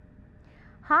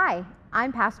Hi,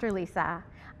 I'm Pastor Lisa.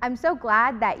 I'm so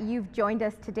glad that you've joined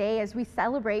us today as we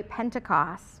celebrate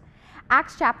Pentecost.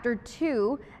 Acts chapter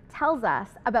 2 tells us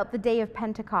about the day of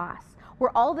Pentecost,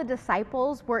 where all the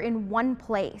disciples were in one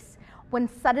place, when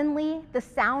suddenly the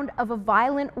sound of a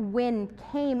violent wind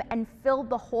came and filled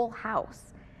the whole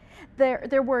house.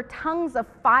 There were tongues of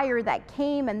fire that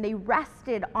came and they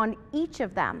rested on each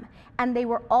of them, and they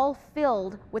were all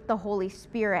filled with the Holy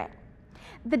Spirit.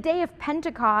 The day of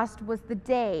Pentecost was the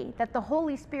day that the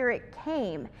Holy Spirit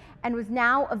came and was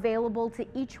now available to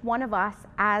each one of us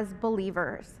as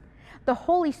believers. The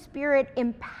Holy Spirit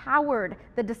empowered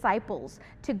the disciples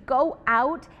to go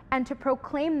out and to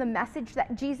proclaim the message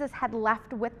that Jesus had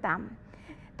left with them.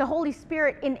 The Holy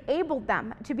Spirit enabled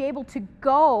them to be able to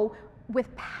go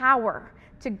with power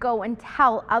to go and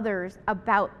tell others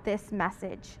about this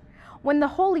message. When the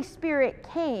Holy Spirit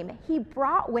came, he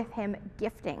brought with him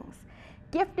giftings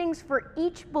for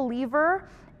each believer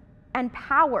and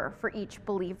power for each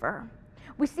believer.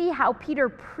 We see how Peter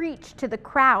preached to the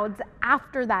crowds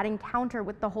after that encounter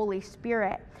with the Holy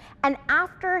Spirit. And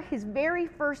after his very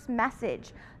first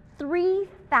message,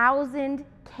 3,000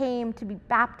 came to be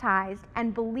baptized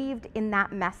and believed in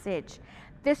that message.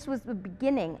 This was the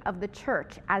beginning of the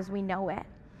church as we know it.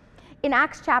 In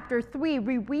Acts chapter 3,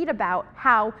 we read about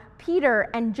how Peter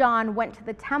and John went to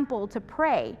the temple to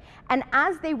pray. And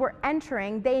as they were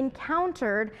entering, they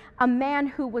encountered a man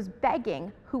who was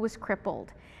begging, who was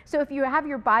crippled. So if you have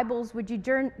your Bibles, would you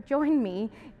join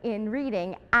me in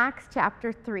reading Acts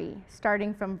chapter 3,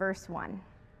 starting from verse 1.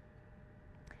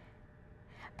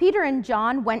 Peter and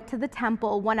John went to the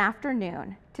temple one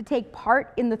afternoon to take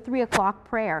part in the 3:00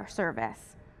 prayer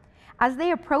service. As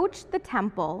they approached the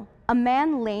temple, a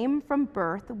man lame from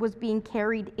birth was being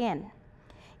carried in.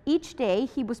 Each day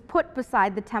he was put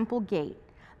beside the temple gate,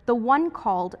 the one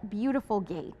called Beautiful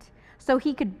Gate, so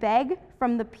he could beg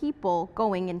from the people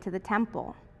going into the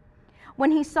temple. When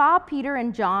he saw Peter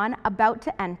and John about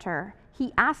to enter,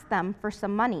 he asked them for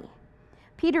some money.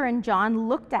 Peter and John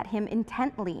looked at him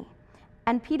intently,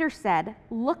 and Peter said,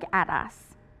 "Look at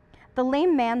us." The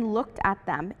lame man looked at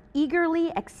them,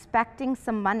 eagerly expecting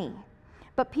some money.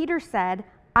 But Peter said,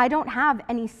 "I don't have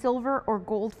any silver or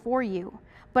gold for you,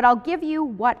 but I'll give you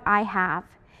what I have.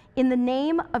 In the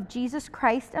name of Jesus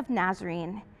Christ of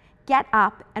Nazarene, get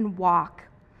up and walk."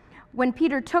 When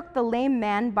Peter took the lame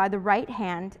man by the right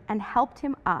hand and helped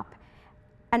him up,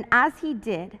 and as he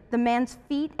did, the man's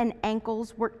feet and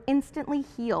ankles were instantly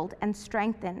healed and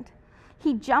strengthened.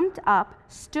 He jumped up,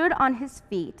 stood on his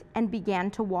feet, and began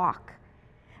to walk.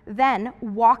 Then,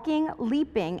 walking,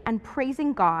 leaping, and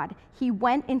praising God, he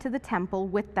went into the temple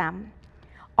with them.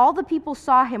 All the people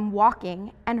saw him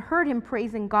walking and heard him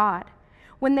praising God.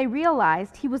 When they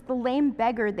realized he was the lame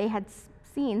beggar they had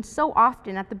seen so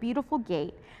often at the Beautiful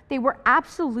Gate, they were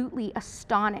absolutely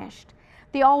astonished.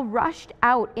 They all rushed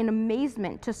out in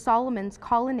amazement to Solomon's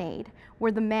colonnade,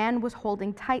 where the man was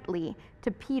holding tightly to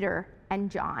Peter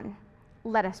and John.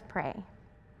 Let us pray.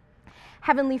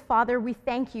 Heavenly Father, we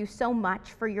thank you so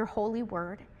much for your holy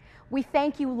word. We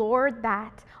thank you, Lord,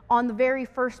 that on the very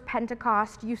first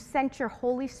Pentecost, you sent your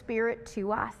Holy Spirit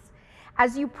to us.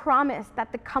 As you promised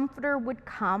that the Comforter would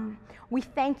come, we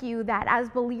thank you that as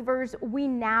believers, we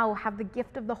now have the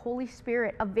gift of the Holy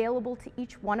Spirit available to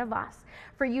each one of us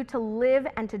for you to live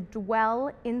and to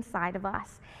dwell inside of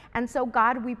us. And so,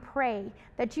 God, we pray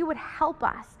that you would help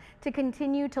us to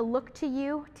continue to look to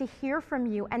you, to hear from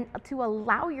you, and to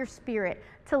allow your Spirit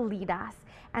to lead us.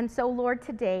 And so, Lord,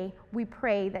 today we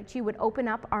pray that you would open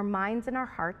up our minds and our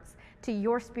hearts to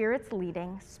your Spirit's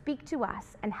leading, speak to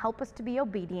us, and help us to be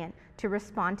obedient to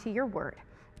respond to your word.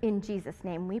 In Jesus'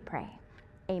 name we pray.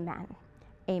 Amen.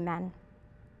 Amen.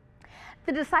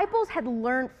 The disciples had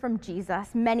learned from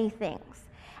Jesus many things,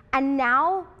 and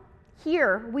now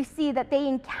here we see that they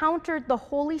encountered the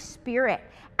Holy Spirit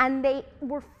and they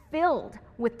were filled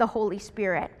with the Holy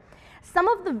Spirit. Some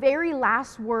of the very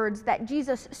last words that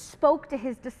Jesus spoke to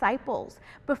his disciples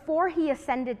before he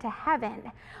ascended to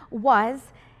heaven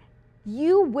was,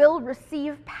 "You will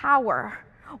receive power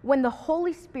when the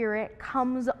Holy Spirit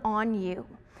comes on you."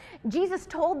 Jesus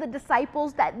told the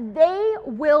disciples that they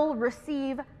will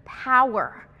receive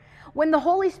power. When the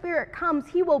Holy Spirit comes,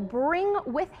 he will bring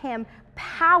with him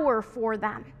power for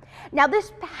them. Now,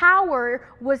 this power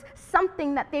was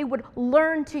something that they would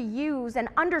learn to use and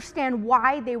understand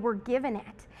why they were given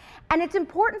it. And it's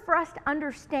important for us to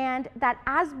understand that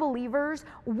as believers,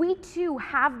 we too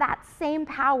have that same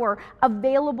power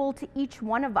available to each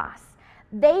one of us.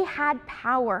 They had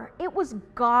power. It was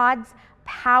God's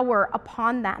power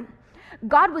upon them.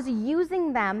 God was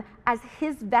using them as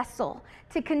his vessel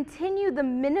to continue the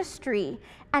ministry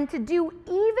and to do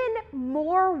even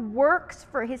more works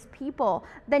for his people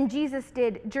than Jesus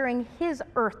did during his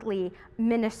earthly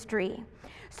ministry.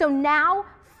 So now,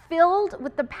 filled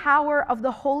with the power of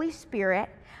the Holy Spirit,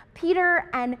 Peter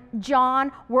and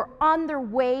John were on their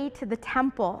way to the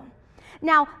temple.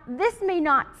 Now, this may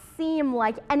not seem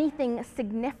like anything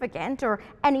significant or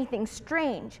anything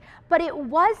strange, but it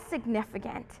was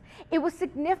significant. It was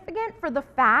significant for the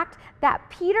fact that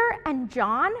Peter and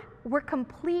John were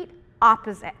complete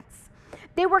opposites.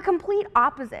 They were complete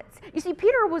opposites. You see,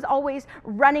 Peter was always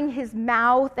running his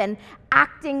mouth and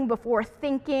acting before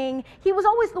thinking. He was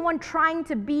always the one trying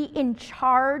to be in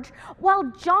charge, while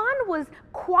John was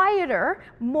quieter,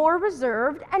 more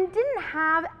reserved, and didn't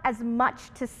have as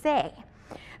much to say.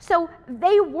 So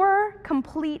they were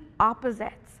complete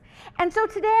opposites. And so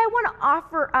today I want to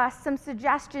offer us some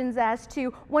suggestions as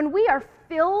to when we are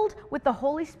filled with the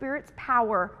Holy Spirit's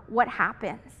power, what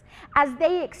happens. As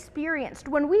they experienced,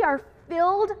 when we are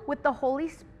filled with the Holy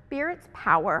Spirit's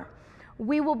power,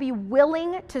 we will be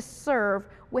willing to serve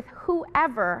with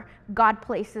whoever God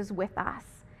places with us.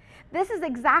 This is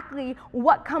exactly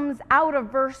what comes out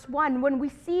of verse 1 when we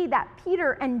see that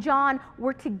Peter and John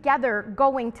were together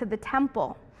going to the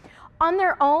temple. On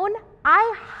their own,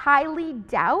 I highly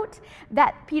doubt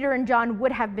that Peter and John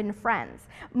would have been friends,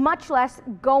 much less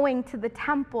going to the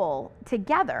temple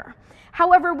together.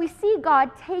 However, we see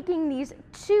God taking these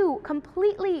two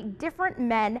completely different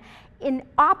men in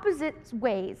opposite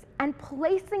ways and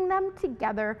placing them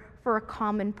together for a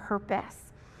common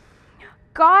purpose.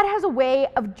 God has a way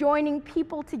of joining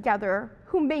people together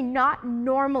who may not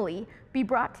normally be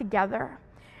brought together.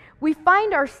 We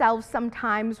find ourselves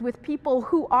sometimes with people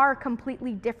who are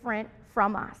completely different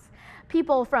from us,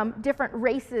 people from different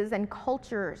races and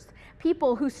cultures,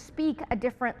 people who speak a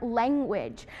different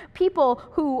language, people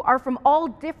who are from all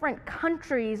different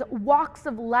countries, walks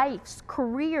of life,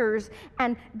 careers,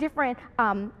 and different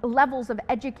levels of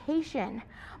education.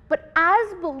 But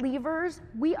as believers,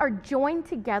 we are joined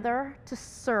together to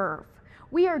serve.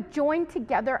 We are joined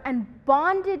together and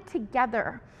bonded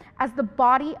together as the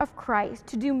body of Christ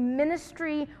to do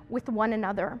ministry with one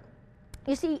another.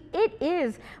 You see, it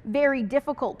is very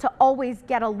difficult to always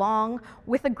get along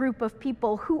with a group of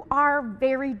people who are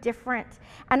very different,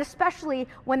 and especially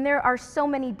when there are so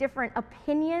many different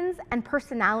opinions and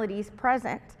personalities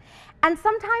present. And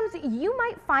sometimes you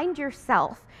might find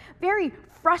yourself very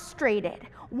frustrated,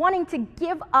 wanting to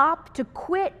give up, to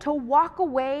quit, to walk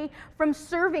away from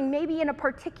serving maybe in a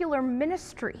particular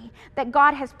ministry that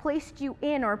God has placed you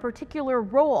in, or a particular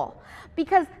role,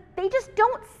 because they just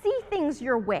don't see things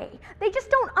your way. They just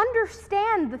don't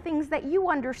understand the things that you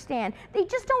understand. They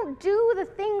just don't do the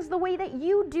things the way that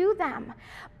you do them.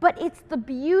 But it's the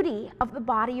beauty of the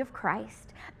body of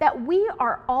Christ that we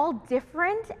are all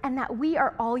different and that we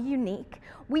are all unique.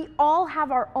 We all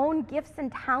have our own gifts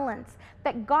and talents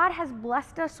that God has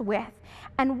blessed us with.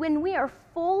 And when we are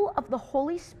full of the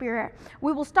Holy Spirit,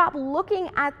 we will stop looking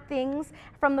at things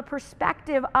from the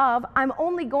perspective of, I'm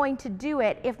only going to do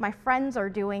it if my friends are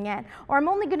doing it, or I'm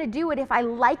only going to do it if I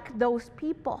like those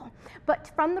people.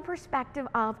 But from the perspective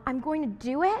of, I'm going to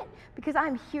do it because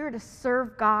I'm here to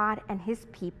serve God and his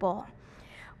people.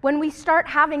 When we start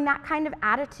having that kind of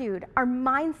attitude, our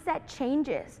mindset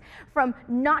changes from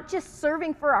not just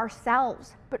serving for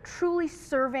ourselves, but truly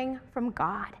serving from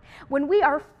God. When we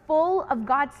are full of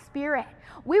God's Spirit,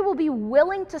 we will be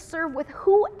willing to serve with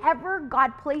whoever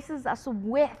God places us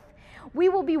with. We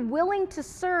will be willing to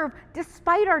serve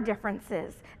despite our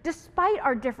differences, despite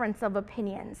our difference of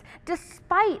opinions,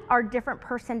 despite our different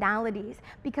personalities,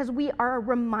 because we are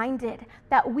reminded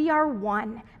that we are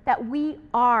one, that we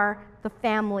are the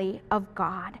family of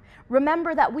God.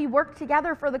 Remember that we work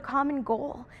together for the common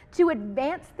goal, to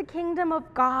advance the kingdom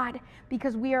of God,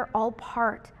 because we are all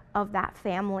part of that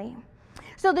family.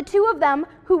 So the two of them,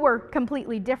 who were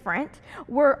completely different,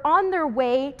 were on their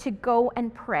way to go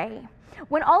and pray,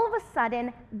 when all of a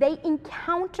sudden they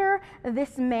encounter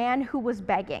this man who was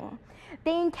begging.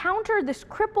 They encounter this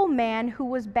crippled man who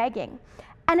was begging.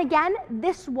 And again,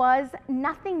 this was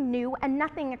nothing new and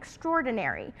nothing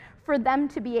extraordinary for them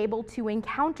to be able to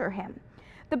encounter him.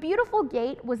 The beautiful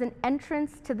gate was an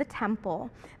entrance to the temple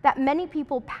that many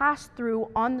people passed through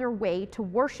on their way to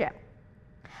worship.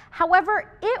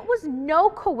 However, it was no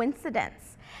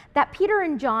coincidence that Peter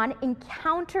and John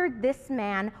encountered this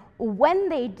man when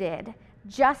they did,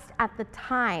 just at the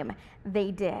time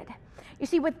they did. You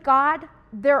see, with God,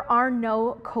 there are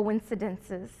no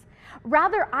coincidences.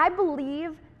 Rather, I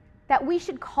believe that we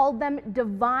should call them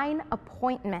divine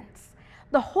appointments.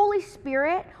 The Holy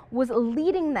Spirit was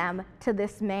leading them to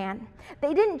this man.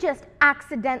 They didn't just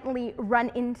accidentally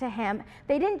run into him.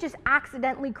 They didn't just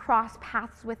accidentally cross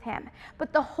paths with him.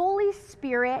 But the Holy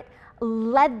Spirit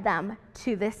led them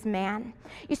to this man.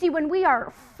 You see, when we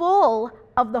are full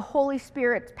of the Holy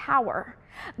Spirit's power,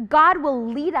 God will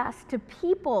lead us to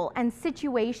people and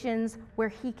situations where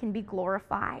he can be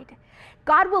glorified.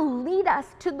 God will lead us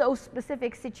to those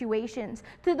specific situations,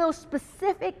 to those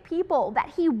specific people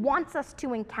that he wants us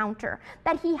to encounter,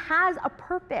 that he has a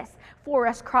purpose for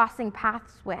us crossing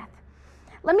paths with.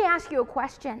 Let me ask you a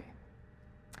question.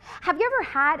 Have you ever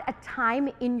had a time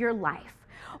in your life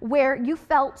where you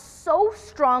felt so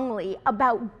strongly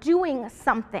about doing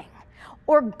something,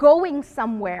 or going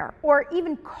somewhere, or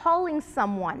even calling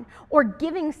someone, or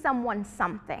giving someone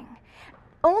something,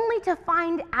 only to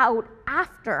find out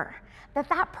after that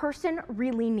that person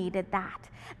really needed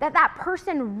that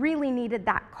person really needed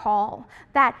that call,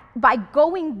 that by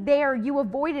going there you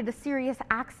avoided a serious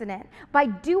accident, by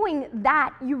doing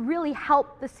that you really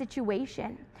helped the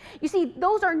situation? You see,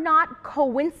 those are not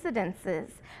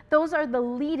coincidences. Those are the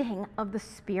leading of the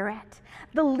Spirit,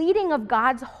 the leading of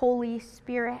God's Holy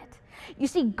Spirit. You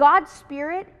see, God's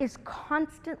Spirit is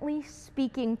constantly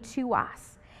speaking to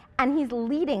us, and he's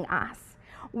leading us.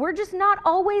 We're just not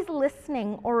always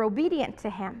listening or obedient to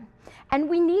him, and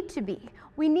we need to be.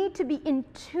 We need to be in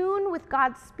tune with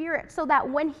God's Spirit so that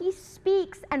when he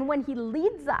speaks and when he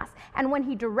leads us and when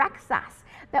he directs us,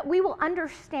 that we will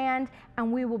understand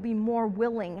and we will be more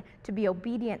willing to be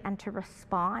obedient and to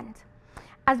respond.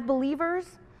 As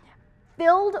believers,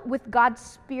 filled with God's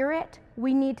Spirit,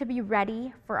 we need to be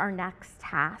ready for our next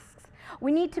tasks.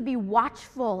 We need to be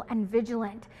watchful and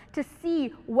vigilant to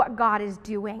see what God is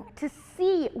doing, to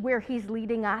see where he's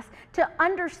leading us, to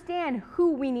understand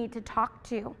who we need to talk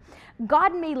to.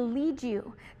 God may lead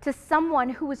you to someone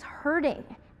who is hurting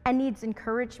and needs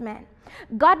encouragement.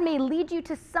 God may lead you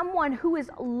to someone who is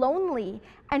lonely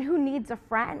and who needs a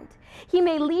friend. He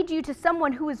may lead you to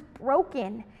someone who is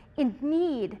broken, in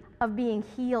need of being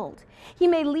healed. He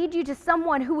may lead you to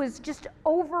someone who is just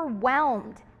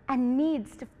overwhelmed and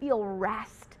needs to feel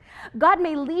rest. God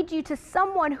may lead you to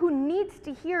someone who needs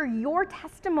to hear your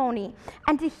testimony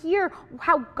and to hear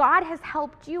how God has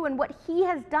helped you and what he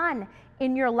has done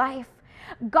in your life.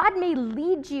 God may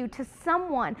lead you to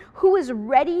someone who is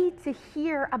ready to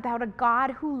hear about a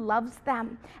God who loves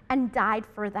them and died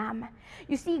for them.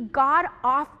 You see, God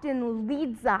often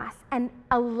leads us and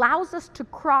allows us to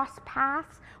cross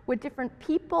paths with different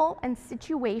people and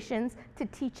situations to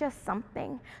teach us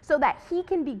something so that he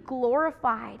can be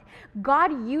glorified.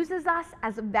 God uses us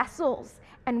as vessels,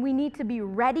 and we need to be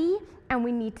ready, and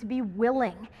we need to be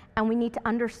willing, and we need to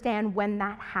understand when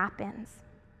that happens.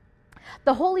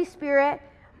 The Holy Spirit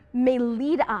may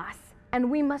lead us, and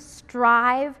we must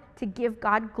strive to give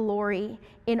God glory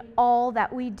in all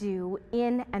that we do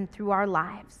in and through our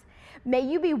lives. May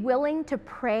you be willing to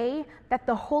pray that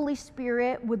the Holy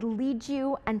Spirit would lead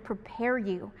you and prepare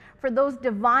you for those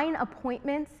divine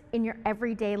appointments in your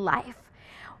everyday life.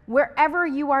 Wherever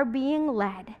you are being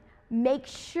led, make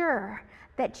sure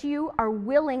that you are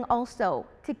willing also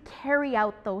to carry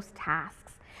out those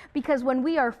tasks. Because when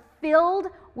we are filled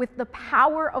with the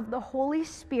power of the Holy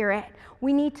Spirit,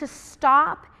 we need to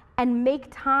stop and make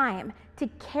time to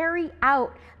carry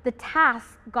out the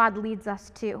tasks God leads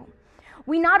us to.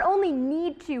 We not only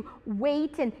need to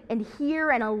wait and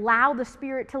hear and allow the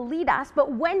Spirit to lead us,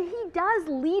 but when he does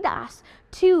lead us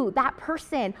to that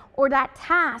person or that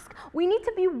task, we need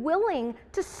to be willing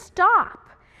to stop.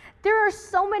 There are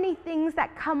so many things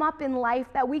that come up in life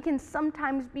that we can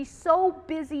sometimes be so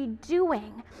busy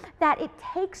doing that it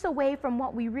takes away from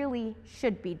what we really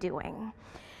should be doing.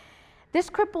 This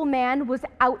crippled man was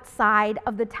outside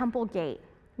of the temple gate,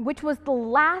 which was the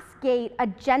last gate a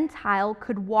Gentile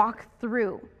could walk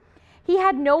through. He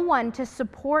had no one to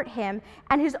support him,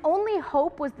 and his only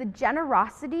hope was the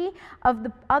generosity of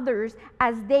the others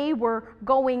as they were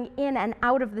going in and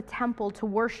out of the temple to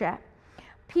worship.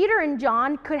 Peter and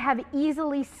John could have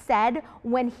easily said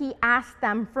when he asked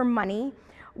them for money,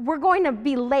 "We're going to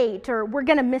be late," or "We're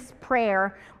going to miss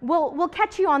prayer. We'll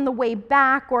catch you on the way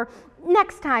back," or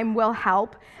 "Next time we'll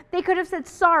help." They could have said,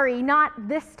 "Sorry, not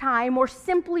this time," or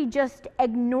simply just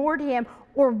ignored him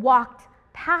or walked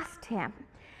past him.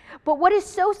 But what is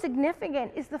so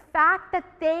significant is the fact that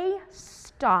they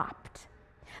stopped,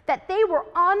 that they were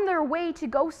on their way to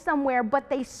go somewhere, but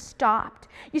they stopped.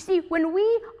 You see, when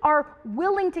we are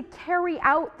willing to carry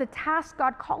out the task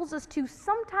God calls us to,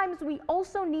 sometimes we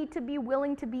also need to be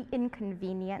willing to be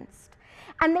inconvenienced.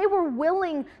 And they were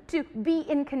willing to be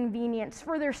inconvenienced,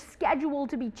 for their schedule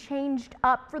to be changed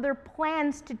up, for their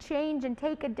plans to change and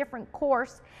take a different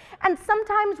course. And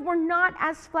sometimes we're not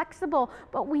as flexible,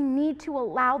 but we need to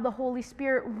allow the Holy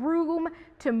Spirit room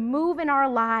to move in our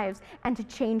lives and to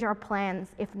change our plans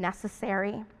if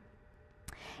necessary.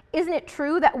 Isn't it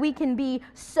true that we can be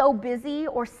so busy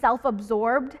or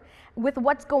self-absorbed with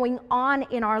what's going on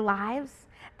in our lives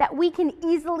that we can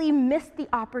easily miss the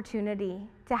opportunity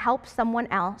to help someone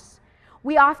else?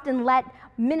 We often let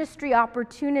ministry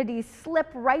opportunities slip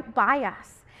right by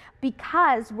us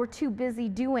because we're too busy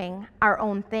doing our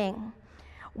own thing.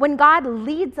 When God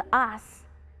leads us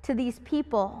to these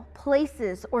people,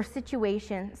 places, or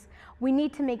situations, we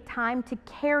need to make time to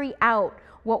carry out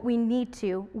what we need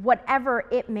to, whatever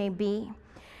it may be.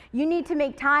 You need to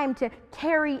make time to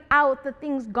carry out the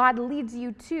things God leads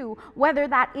you to, whether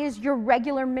that is your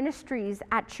regular ministries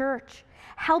at church,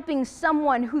 helping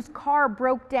someone whose car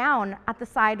broke down at the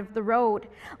side of the road,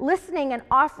 listening and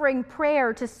offering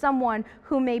prayer to someone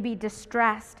who may be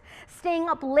distressed, staying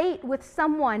up late with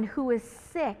someone who is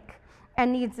sick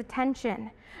and needs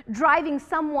attention, driving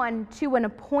someone to an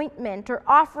appointment, or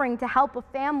offering to help a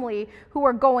family who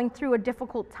are going through a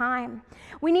difficult time.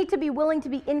 We need to be willing to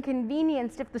be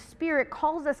inconvenienced if the Spirit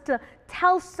calls us to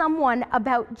tell someone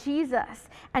about Jesus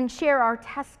and share our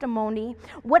testimony.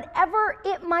 Whatever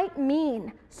it might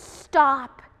mean,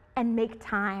 stop and make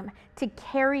time to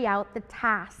carry out the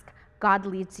task God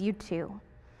leads you to.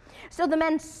 So the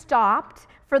men stopped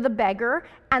for the beggar,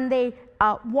 and they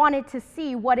wanted to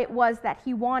see what it was that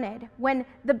he wanted. When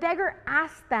the beggar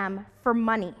asked them for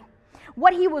money,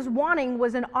 what he was wanting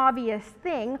was an obvious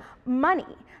thing: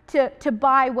 money to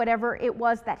buy whatever it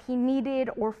was that he needed,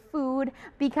 or food,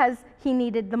 because he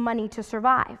needed the money to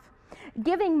survive.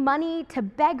 Giving money to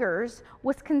beggars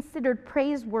was considered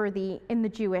praiseworthy in the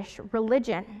Jewish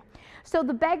religion. So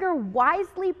the beggar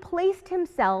wisely placed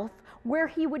himself where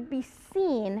he would be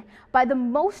seen by the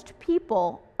most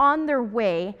people on their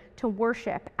way to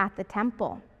worship at the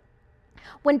temple.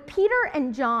 When Peter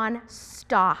and John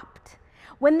stopped,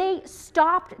 when they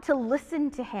stopped to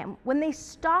listen to him, when they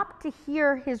stopped to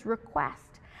hear his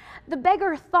request, the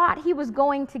beggar thought he was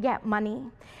going to get money.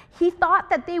 He thought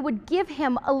that they would give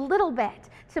him a little bit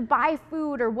to buy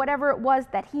food or whatever it was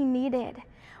that he needed.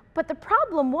 But the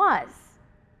problem was,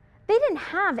 they didn't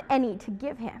have any to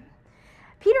give him.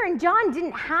 Peter and John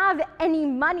didn't have any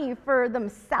money for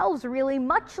themselves, really,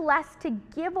 much less to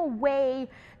give away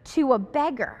to a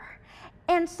beggar.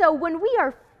 And so when we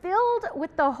are filled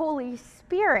with the Holy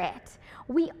Spirit,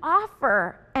 we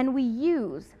offer and we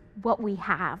use what we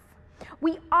have.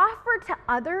 We offer to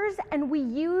others and we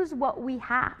use what we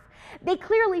have. They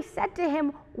clearly said to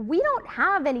him, "We don't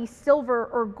have any silver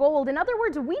or gold." In other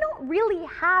words, we don't really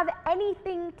have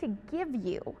anything to give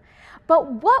you. But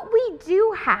what we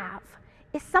do have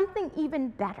is something even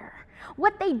better.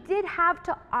 What they did have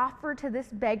to offer to this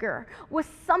beggar was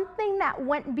something that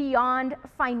went beyond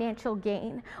financial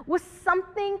gain, was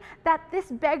something that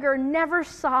this beggar never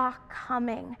saw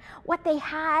coming. What they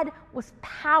had was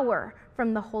power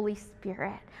from the Holy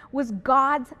Spirit, was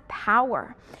God's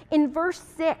power. In verse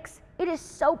 6, it is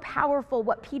so powerful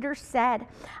what Peter said.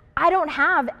 "I don't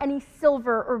have any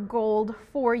silver or gold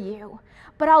for you,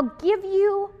 but I'll give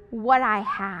you what I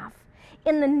have.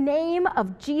 In the name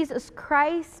of Jesus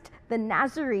Christ, the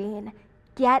Nazarene,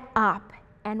 get up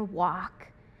and walk."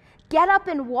 Get up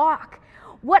and walk.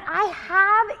 What I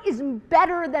have is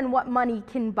better than what money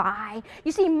can buy.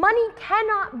 You see, money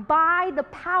cannot buy the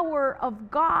power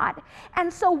of God.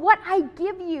 And so what I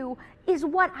give you is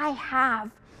what I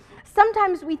have.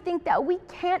 Sometimes we think that we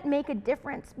can't make a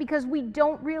difference because we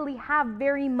don't really have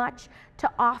very much to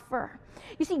offer.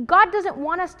 You see, God doesn't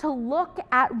want us to look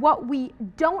at what we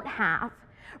don't have.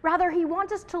 Rather, he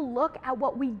wants us to look at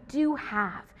what we do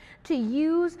have, to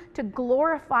use to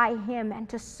glorify him and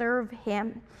to serve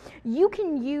him. You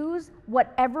can use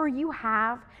whatever you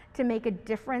have to make a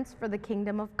difference for the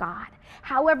kingdom of God.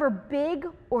 However big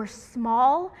or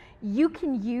small, you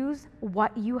can use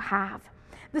what you have.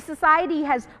 The society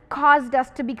has caused us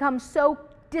to become so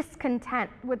discontent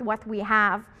with what we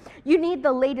have. You need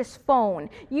the latest phone.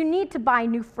 You need to buy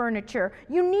new furniture.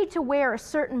 You need to wear a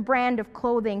certain brand of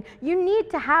clothing. You need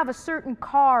to have a certain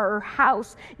car or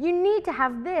house. You need to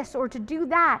have this or to do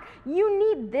that. You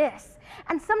need this.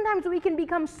 And sometimes we can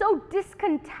become so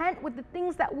discontent with the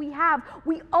things that we have.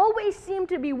 We always seem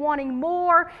to be wanting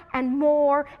more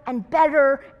and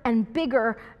better and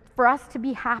bigger for us to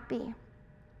be happy.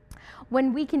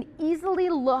 When we can easily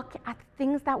look at the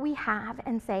things that we have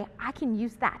and say, I can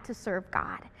use that to serve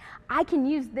God. I can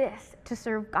use this to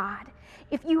serve God.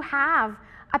 If you have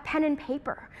a pen and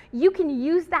paper. You can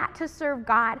use that to serve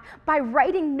God by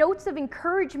writing notes of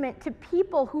encouragement to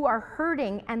people who are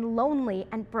hurting and lonely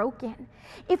and broken.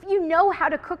 If you know how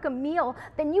to cook a meal,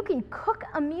 then you can cook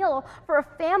a meal for a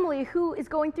family who is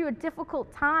going through a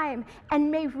difficult time and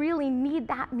may really need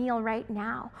that meal right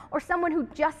now, or someone who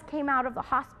just came out of the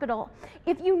hospital.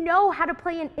 If you know how to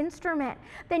play an instrument,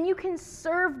 then you can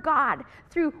serve God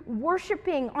through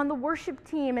worshiping on the worship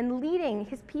team and leading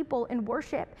his people in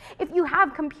worship. If you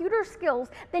have computer skills,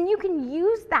 then you can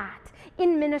use that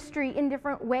in ministry in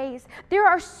different ways. There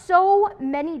are so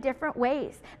many different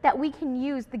ways that we can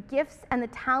use the gifts and the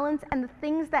talents and the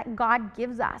things that God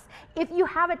gives us. If you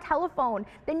have a telephone,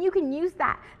 then you can use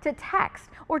that to text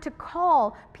or to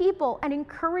call people and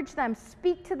encourage them,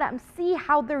 speak to them, see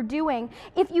how they're doing.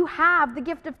 If you have the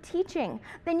gift of teaching,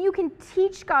 then you can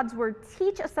teach God's word,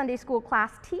 teach a Sunday school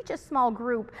class, teach a small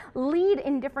group, lead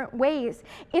in different ways.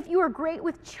 If you are great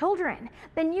with children,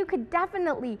 then you could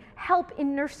definitely help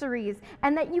in nurseries,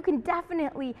 and that you can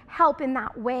definitely help in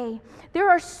that way. There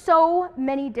are so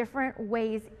many different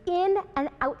ways in and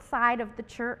outside of the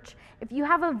church. If you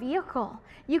have a vehicle,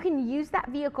 you can use that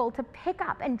vehicle to pick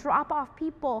up and drop off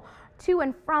people to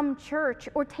and from church,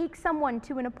 or take someone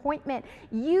to an appointment.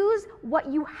 Use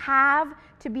what you have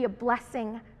to be a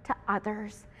blessing to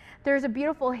others. There's a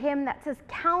beautiful hymn that says,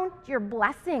 "Count your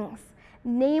blessings,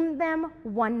 name them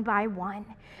one by one."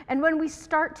 And when we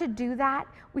start to do that,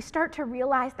 we start to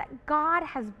realize that God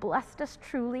has blessed us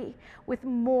truly with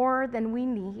more than we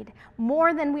need,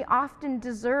 more than we often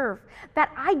deserve, that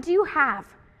I do have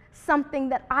something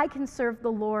that I can serve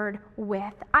the Lord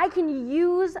with. I can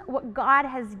use what God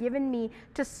has given me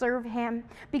to serve him,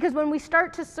 because when we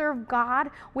start to serve God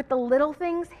with the little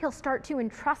things, he'll start to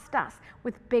entrust us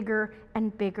with bigger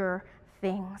and bigger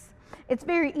things. It's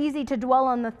very easy to dwell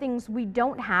on the things we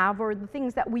don't have or the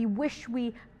things that we wish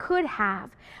we could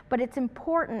have, but it's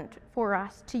important for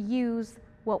us to use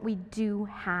what we do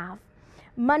have.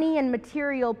 Money and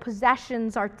material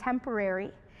possessions are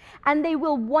temporary, and they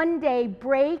will one day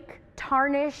break,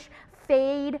 tarnish,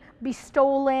 fade, be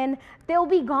stolen. They'll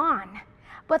be gone.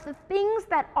 But the things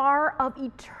that are of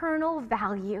eternal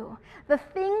value, the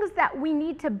things that we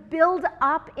need to build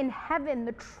up in heaven,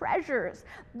 the treasures,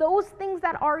 those things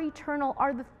that are eternal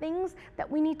are the things that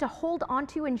we need to hold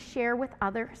onto and share with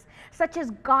others, such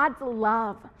as God's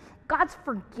love, God's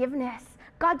forgiveness,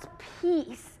 God's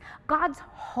peace, God's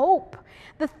hope,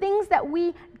 the things that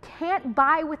we can't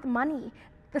buy with money,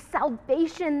 the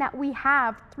salvation that we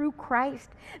have through Christ,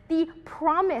 the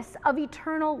promise of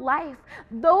eternal life.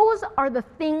 Those are the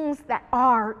things that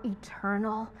are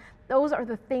eternal. Those are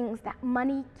the things that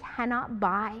money cannot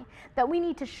buy, that we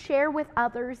need to share with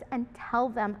others and tell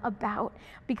them about,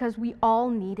 because we all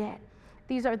need it.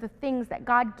 These are the things that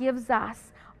God gives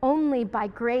us. Only by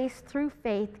grace through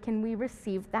faith can we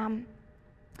receive them.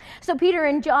 So Peter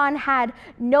and John had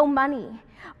no money,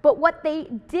 but what they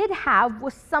did have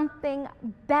was something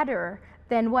better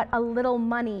than what a little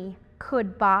money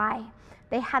could buy.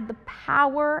 They had the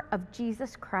power of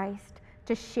Jesus Christ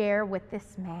to share with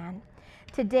this man.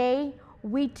 Today,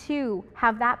 we too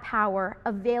have that power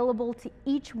available to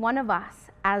each one of us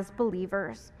as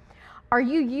believers. Are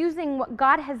you using what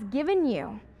God has given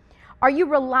you? Are you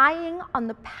relying on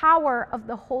the power of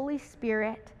the Holy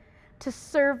Spirit to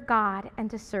serve God and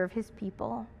to serve his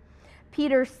people?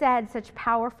 Peter said such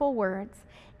powerful words,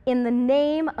 "In the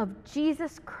name of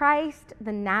Jesus Christ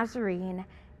the Nazarene,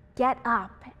 get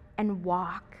up and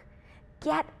walk."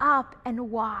 Get up and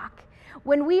walk.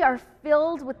 When we are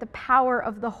filled with the power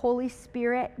of the Holy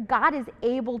Spirit, God is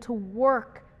able to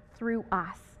work through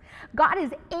us. God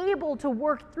is able to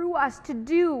work through us to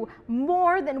do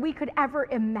more than we could ever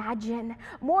imagine,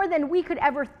 more than we could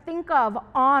ever think of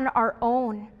on our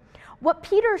own. What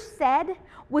Peter said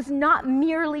was not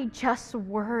merely just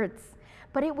words,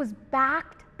 but it was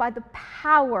backed by the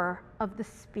power of the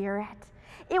Spirit.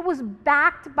 It was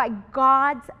backed by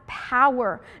God's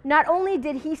power. Not only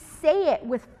did he say it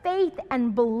with faith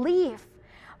and belief,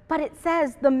 but it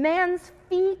says the man's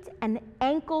feet and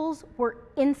ankles were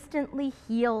instantly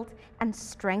healed and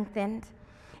strengthened.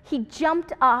 He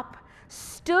jumped up,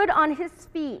 stood on his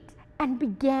feet, and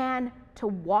began to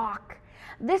walk.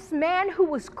 This man who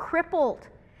was crippled,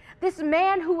 this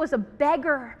man who was a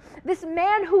beggar, this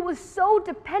man who was so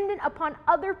dependent upon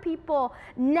other people,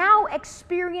 now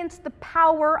experienced the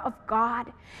power of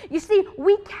God. You see,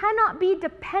 we cannot be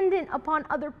dependent upon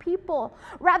other people.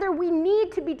 Rather, we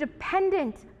need to be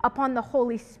dependent upon the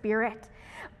Holy Spirit,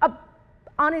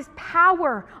 on his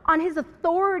power, on his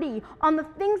authority, on the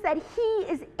things that he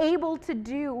is able to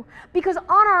do. Because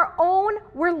on our own,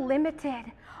 we're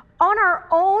limited. On our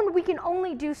own, we can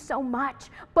only do so much,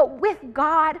 but with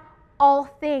God, all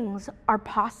things are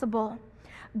possible.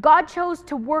 God chose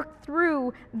to work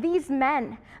through these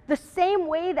men the same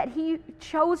way that he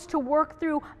chose to work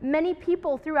through many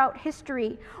people throughout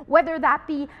history, whether that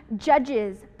be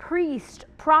judges, priests,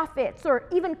 prophets, or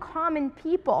even common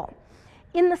people.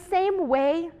 In the same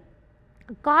way,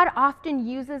 God often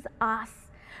uses us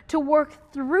to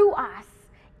work through us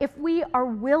if we are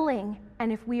willing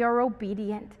and if we are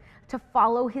obedient to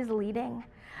follow his leading.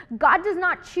 God does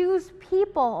not choose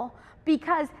people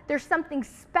because there's something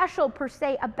special per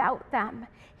se about them.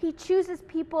 He chooses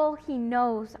people he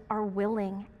knows are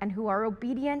willing and who are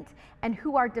obedient and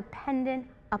who are dependent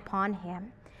upon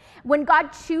him. When God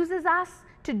chooses us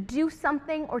to do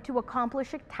something or to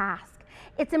accomplish a task,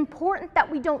 it's important that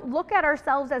we don't look at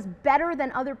ourselves as better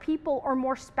than other people or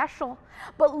more special,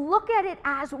 but look at it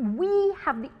as we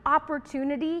have the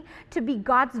opportunity to be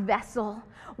God's vessel.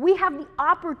 We have the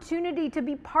opportunity to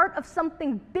be part of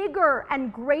something bigger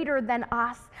and greater than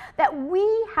us, that we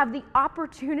have the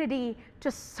opportunity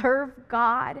to serve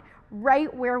God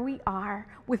right where we are,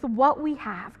 with what we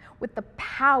have, with the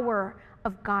power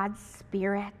of God's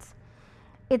Spirit.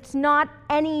 It's not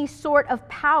any sort of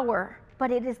power,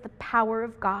 but it is the power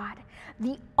of God,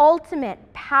 the ultimate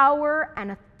power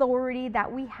and authority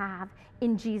that we have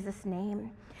in Jesus'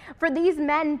 name. For these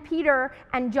men, Peter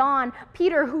and John,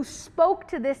 Peter, who spoke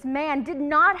to this man, did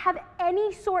not have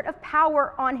any sort of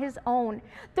power on his own.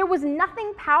 There was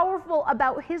nothing powerful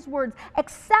about his words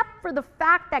except for the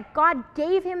fact that God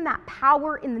gave him that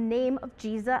power in the name of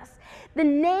Jesus. The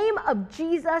name of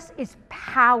Jesus is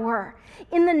power.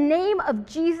 In the name of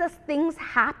Jesus, things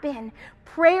happen.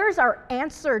 Prayers are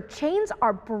answered, chains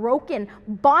are broken,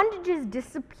 bondages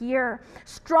disappear,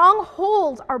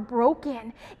 strongholds are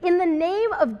broken. In the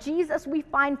name of Jesus, we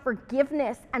find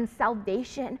forgiveness and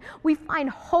salvation. We find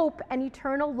hope and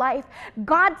eternal life.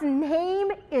 God's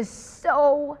name is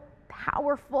so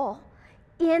powerful.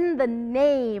 In the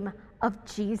name of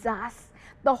Jesus,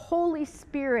 the Holy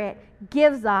Spirit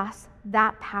gives us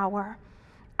that power.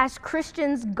 As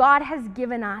Christians, God has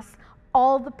given us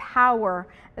all the power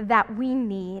that we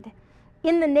need.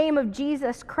 In the name of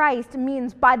Jesus Christ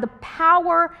means by the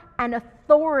power and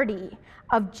authority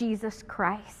of Jesus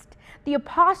Christ. The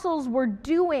apostles were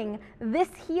doing this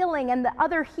healing and the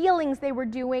other healings they were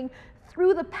doing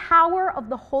through the power of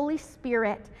the Holy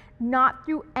Spirit, not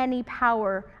through any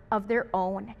power of their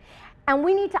own. And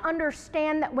we need to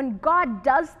understand that when God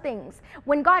does things,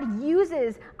 when God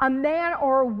uses a man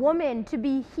or a woman to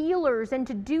be healers and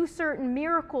to do certain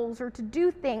miracles or to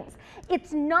do things,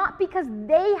 it's not because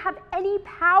they have any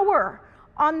power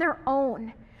on their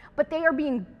own, but they are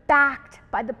being backed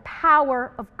by the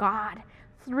power of God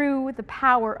through the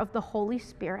power of the Holy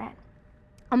Spirit.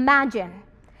 Imagine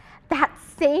that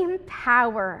same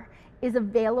power is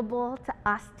available to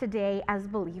us today as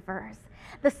believers.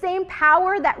 The same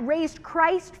power that raised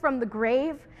Christ from the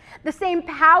grave, the same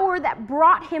power that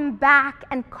brought him back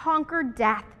and conquered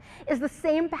death, is the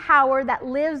same power that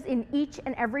lives in each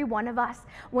and every one of us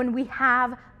when we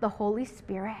have the Holy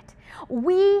Spirit.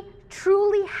 We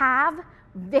truly have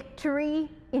victory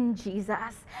in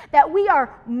Jesus, that we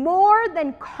are more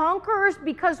than conquerors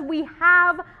because we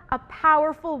have a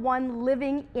powerful one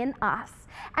living in us.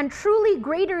 And truly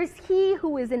greater is he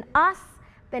who is in us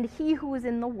than he who is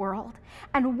in the world.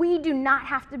 And we do not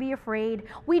have to be afraid.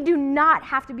 We do not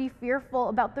have to be fearful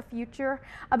about the future,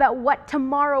 about what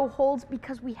tomorrow holds,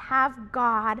 because we have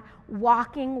God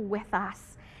walking with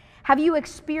us. Have you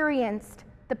experienced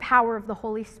the power of the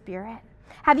Holy Spirit?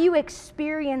 Have you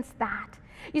experienced that?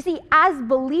 You see, as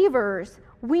believers,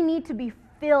 we need to be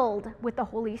filled with the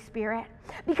Holy Spirit,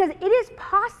 because it is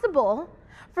possible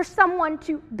for someone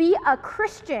to be a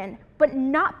Christian but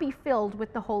not be filled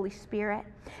with the Holy Spirit.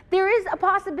 There is a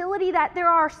possibility that there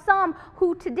are some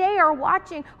who today are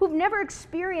watching who've never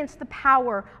experienced the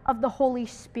power of the Holy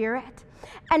Spirit.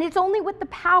 And it's only with the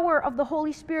power of the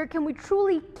Holy Spirit can we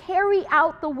truly carry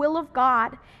out the will of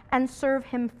God and serve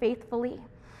him faithfully.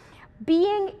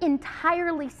 Being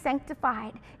entirely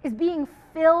sanctified is being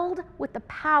filled with the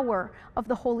power of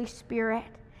the Holy Spirit.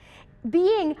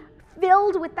 Being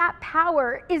filled with that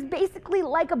power is basically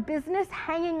like a business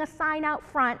hanging a sign out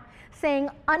front saying,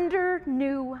 under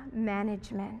new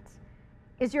management.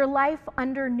 Is your life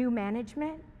under new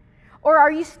management? Or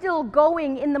are you still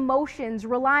going in the motions,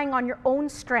 relying on your own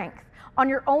strength, on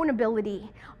your own ability,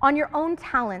 on your own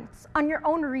talents, on your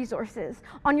own resources,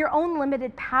 on your own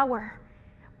limited power,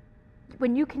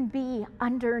 when you can be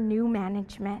under new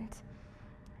management?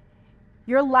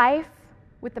 Your life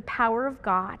with the power of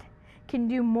God can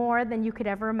do more than you could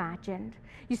ever imagine.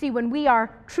 You see, when we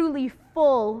are truly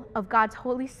full of God's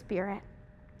Holy Spirit,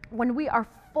 when we are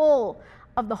full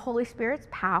of the Holy Spirit's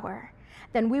power,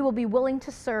 then we will be willing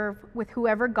to serve with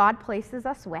whoever God places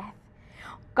us with.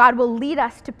 God will lead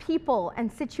us to people and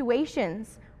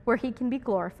situations where he can be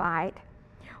glorified.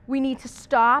 We need to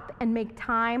stop and make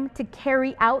time to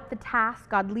carry out the task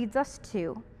God leads us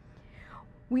to.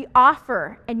 We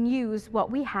offer and use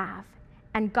what we have,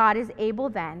 and God is able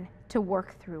then to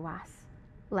work through us.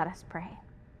 Let us pray.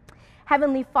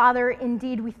 Heavenly Father,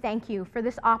 indeed we thank you for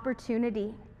this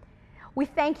opportunity. We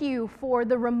thank you for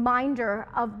the reminder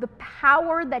of the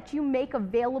power that you make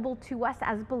available to us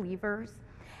as believers.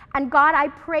 And God, I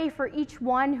pray for each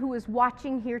one who is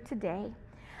watching here today,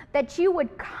 that you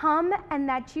would come and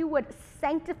that you would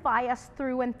sanctify us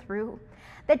through and through,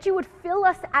 that you would fill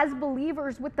us as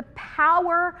believers with the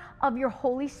power of your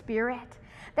Holy Spirit,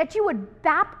 that you would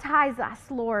baptize us,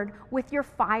 Lord, with your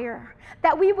fire,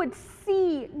 that we would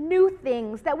see new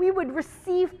things, that we would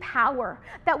receive power,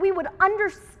 that we would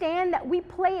understand that we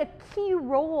play a key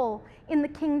role in the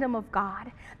kingdom of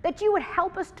God, that you would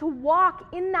help us to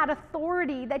walk in that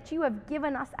authority that you have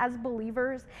given us as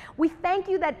believers. We thank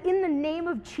you that in the name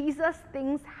of Jesus,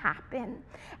 things happen.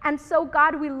 And so,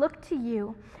 God, we look to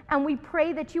you and we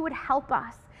pray that you would help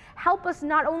us. Help us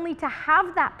not only to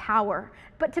have that power,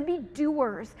 but to be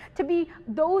doers, to be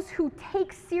those who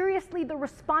take seriously the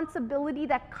responsibility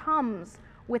that comes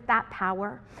with that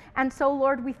power. And so,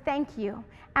 Lord, we thank you,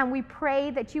 and we pray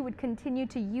that you would continue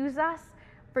to use us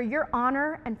for your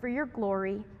honor and for your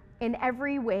glory in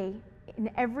every way, in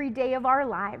every day of our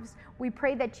lives. We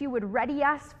pray that you would ready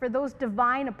us for those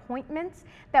divine appointments,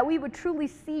 that we would truly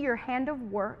see your hand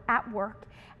at work,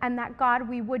 and that, God,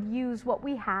 we would use what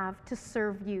we have to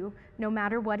serve you no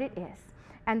matter what it is.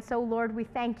 And so, Lord, we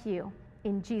thank you.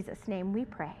 In Jesus' name we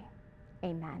pray.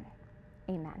 Amen.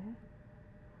 Amen.